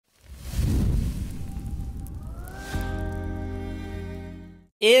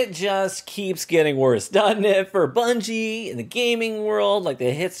It just keeps getting worse, doesn't it? For Bungie in the gaming world, like the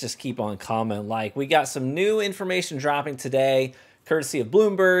hits just keep on coming. Like we got some new information dropping today, courtesy of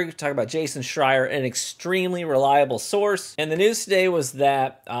Bloomberg, talking about Jason Schreier, an extremely reliable source. And the news today was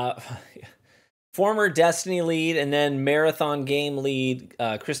that former Destiny lead and then Marathon game lead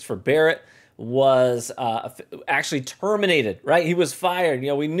Christopher Barrett was actually terminated, right? He was fired. You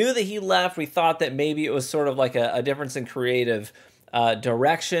know, we knew that he left. We thought that maybe it was sort of like a difference in creative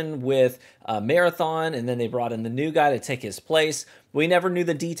direction with Marathon, and then they brought in the new guy to take his place. We never knew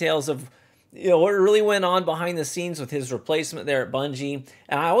the details of, you know, what really went on behind the scenes with his replacement there at Bungie.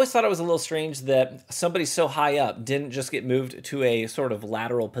 And I always thought it was a little strange that somebody so high up didn't just get moved to a sort of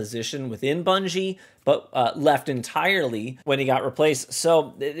lateral position within Bungie, but left entirely when he got replaced.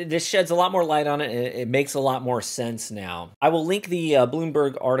 So this sheds a lot more light on it, and it makes a lot more sense now. I will link the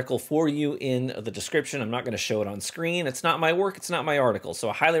Bloomberg article for you in the description. I'm not going to show it on screen. It's not my work. It's not my article.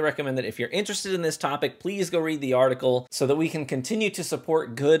 So I highly recommend that if you're interested in this topic, please go read the article so that we can continue to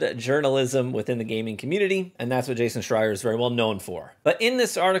support good journalism within the gaming community. And that's what Jason Schreier is very well known for. But in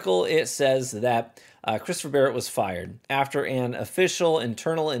this article, it says that Christopher Barrett was fired after an official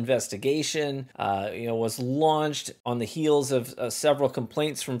internal investigation, was launched on the heels of several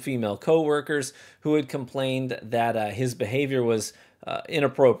complaints from female coworkers who had complained that his behavior was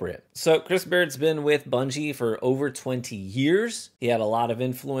inappropriate. So Chris Barrett's been with Bungie for over 20 years. He had a lot of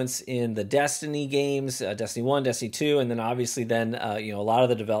influence in the Destiny games, Destiny 1, Destiny 2, and then obviously then, a lot of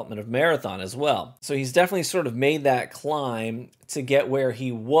the development of Marathon as well. So he's definitely sort of made that climb to get where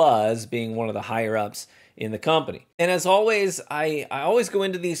he was, being one of the higher ups in the company. And as always, I always go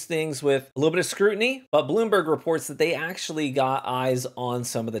into these things with a little bit of scrutiny, but Bloomberg reports that they actually got eyes on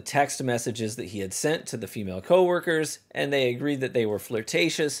some of the text messages that he had sent to the female coworkers, and they agreed that they were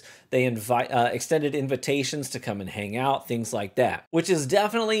flirtatious. They extended invitations to come and hang out, things like that, which is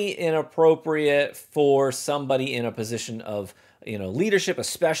definitely inappropriate for somebody in a position of leadership,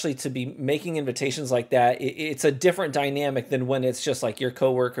 especially to be making invitations like that. It's a different dynamic than when it's just like your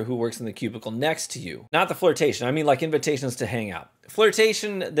coworker who works in the cubicle next to you. Not the flirtation. I mean like invitations to hang out.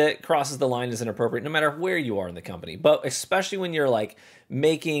 Flirtation that crosses the line is inappropriate no matter where you are in the company, but especially when you're like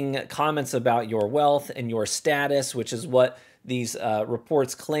making comments about your wealth and your status, which is what these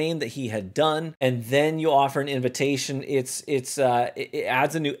reports claim that he had done, and then you offer an invitation. It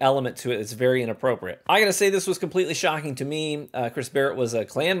adds a new element to it. It's very inappropriate. I gotta say, this was completely shocking to me. Chris Barrett was a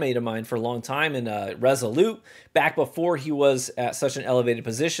clanmate of mine for a long time in Resolute, back before he was at such an elevated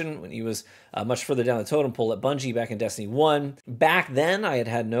position, when he was much further down the totem pole at Bungie back in Destiny 1. Back then, I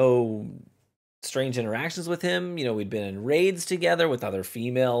had no strange interactions with him. We'd been in raids together with other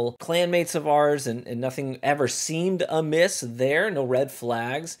female clanmates of ours, and nothing ever seemed amiss there, no red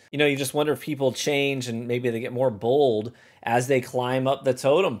flags. You just wonder if people change and maybe they get more bold as they climb up the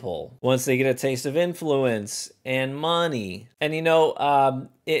totem pole, once they get a taste of influence and money. And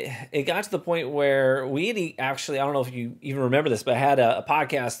it got to the point where we actually, I don't know if you even remember this, but I had a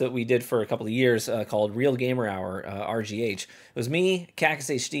podcast that we did for a couple of years called Real Gamer Hour, RGH. It was me, Cactus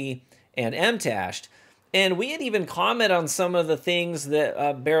HD, and MTashed, and we had even commented on some of the things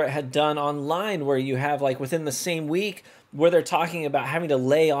that Barrett had done online, where you have like within the same week where they're talking about having to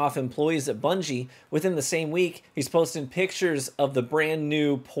lay off employees at Bungie. Within the same week, he's posting pictures of the brand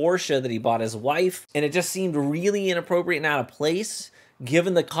new Porsche that he bought his wife, and it just seemed really inappropriate and out of place,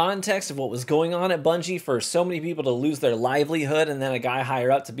 given the context of what was going on at Bungie, for so many people to lose their livelihood, and then a guy higher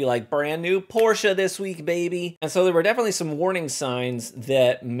up to be like, brand new Porsche this week, baby. And so there were definitely some warning signs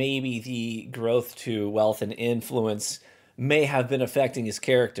that maybe the growth to wealth and influence may have been affecting his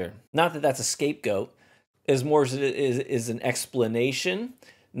character. Not that that's a scapegoat, as more as it is an explanation,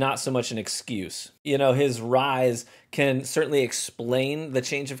 not so much an excuse. His rise can certainly explain the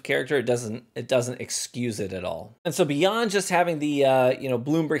change of character. It doesn't excuse it at all. And so beyond just having the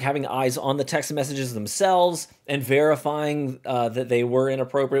Bloomberg having eyes on the text messages themselves and verifying that they were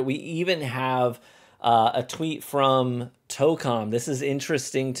inappropriate, we even have a tweet from Tocom. This is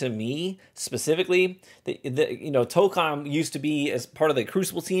interesting to me specifically. Tocom used to be as part of the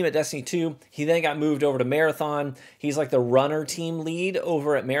Crucible team at Destiny 2. He then got moved over to Marathon. He's like the runner team lead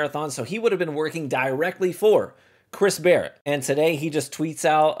over at Marathon, so he would have been working directly for Chris Barrett. And today he just tweets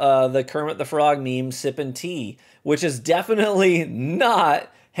out the Kermit the Frog meme, sipping tea, which is definitely not,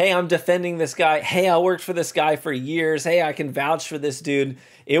 hey, I'm defending this guy. Hey, I worked for this guy for years. Hey, I can vouch for this dude.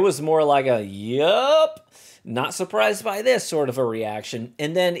 It was more like a, yup, not surprised by this sort of a reaction.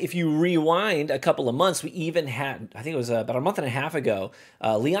 And then if you rewind a couple of months, we even had, I think it was about a month and a half ago,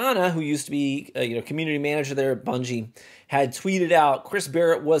 Liana, who used to be community manager there at Bungie, had tweeted out Chris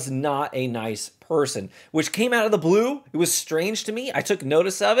Barrett was not a nice person, which came out of the blue. It was strange to me. I took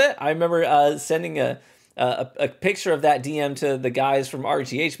notice of it. I remember sending a picture of that DM to the guys from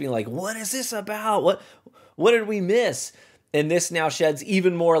RGH being like, what is this about? What did we miss? And this now sheds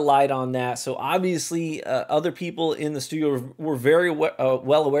even more light on that. So obviously, other people in the studio were very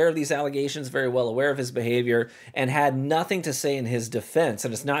well aware of these allegations, very well aware of his behavior, and had nothing to say in his defense.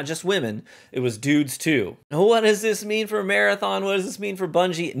 And it's not just women, it was dudes too. What does this mean for Marathon? What does this mean for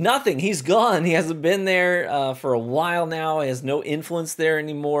Bungie? Nothing. He's gone. He hasn't been there for a while now. He has no influence there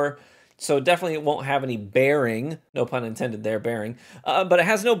anymore. So definitely it won't have any bearing, no pun intended there, bearing, but it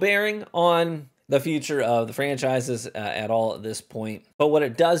has no bearing on the future of the franchises at all at this point. But what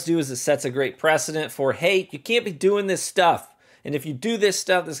it does do is it sets a great precedent for, hey, you can't be doing this stuff. And if you do this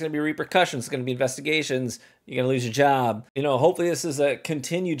stuff, there's going to be repercussions, there's going to be investigations, you're going to lose your job. Hopefully this is a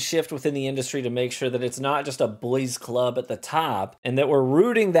continued shift within the industry to make sure that it's not just a boys club at the top and that we're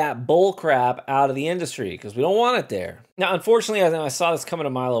rooting that bull crap out of the industry because we don't want it there. Now, unfortunately, I saw this coming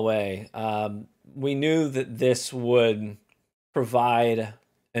a mile away. We knew that this would provide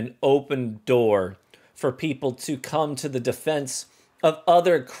an open door for people to come to the defense of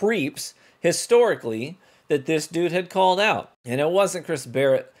other creeps historically that this dude had called out. And it wasn't Chris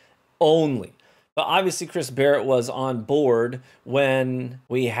Barrett only. But obviously Chris Barrett was on board when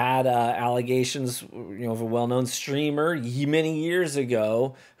we had allegations, of a well-known streamer many years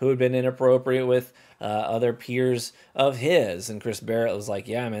ago who had been inappropriate with other peers of his. And Chris Barrett was like,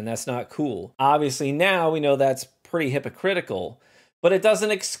 yeah, man, that's not cool. Obviously now we know that's pretty hypocritical. But it doesn't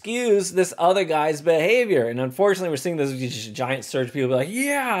excuse this other guy's behavior. And unfortunately, we're seeing this giant surge of people be like,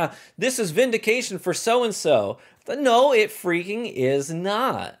 yeah, this is vindication for so-and-so. But no, it freaking is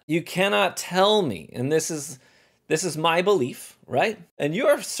not. You cannot tell me, and this is my belief, right? And you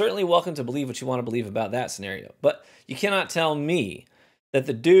are certainly welcome to believe what you want to believe about that scenario. But you cannot tell me that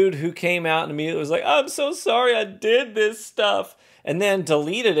the dude who came out and immediately was like, I'm so sorry I did this stuff, and then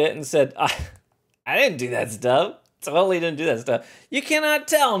deleted it and said, I didn't do that stuff. Totally didn't do that stuff. You cannot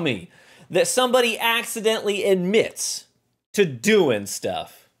tell me that somebody accidentally admits to doing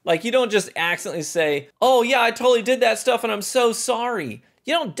stuff. Like, you don't just accidentally say, oh yeah, I totally did that stuff and I'm so sorry.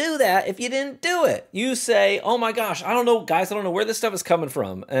 You don't do that if you didn't do it. You say, oh my gosh, I don't know, guys, I don't know where this stuff is coming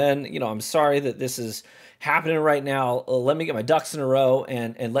from. And, I'm sorry that this is happening right now. Let me get my ducks in a row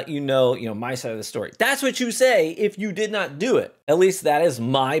and let you know, my side of the story. That's what you say if you did not do it. At least that is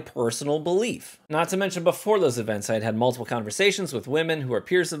my personal belief. Not to mention before those events, I had multiple conversations with women who are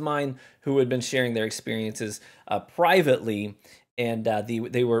peers of mine who had been sharing their experiences privately. And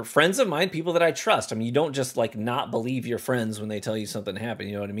they were friends of mine, people that I trust. I mean, you don't just not believe your friends when they tell you something happened.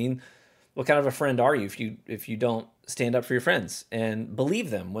 You know what I mean? What kind of a friend are you if you don't stand up for your friends and believe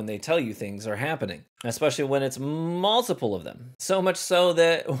them when they tell you things are happening, especially when it's multiple of them? So much so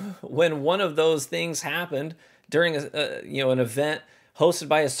that when one of those things happened during an event hosted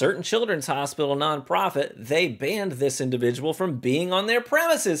by a certain children's hospital nonprofit, they banned this individual from being on their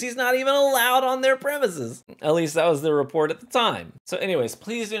premises. He's not even allowed on their premises. At least that was the report at the time. So anyways,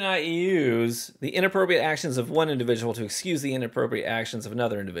 please do not use the inappropriate actions of one individual to excuse the inappropriate actions of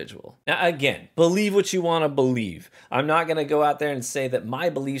another individual. Now again, believe what you want to believe. I'm not going to go out there and say that my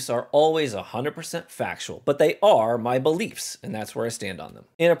beliefs are always 100% factual, but they are my beliefs, and that's where I stand on them.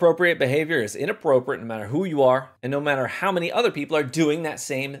 Inappropriate behavior is inappropriate no matter who you are, and no matter how many other people are doing that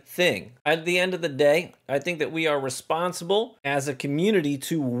same thing. At the end of the day, I think that we are responsible as a community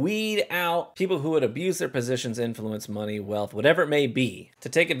to weed out people who would abuse their positions, influence, money, wealth, whatever it may be, to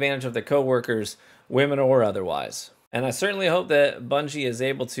take advantage of their coworkers, women or otherwise. And I certainly hope that Bungie is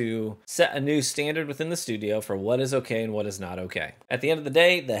able to set a new standard within the studio for what is okay and what is not okay. At the end of the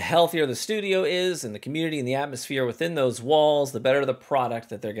day, the healthier the studio is and the community and the atmosphere within those walls, the better the product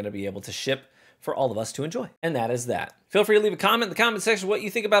that they're going to be able to ship for all of us to enjoy. And that is that. Feel free to leave a comment in the comment section what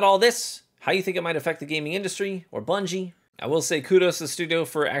you think about all this, how you think it might affect the gaming industry or Bungie. I will say kudos to the studio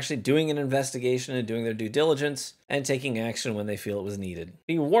for actually doing an investigation and doing their due diligence and taking action when they feel it was needed.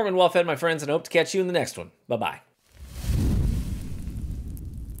 Be warm and well fed, my friends, and I hope to catch you in the next one. Bye-bye.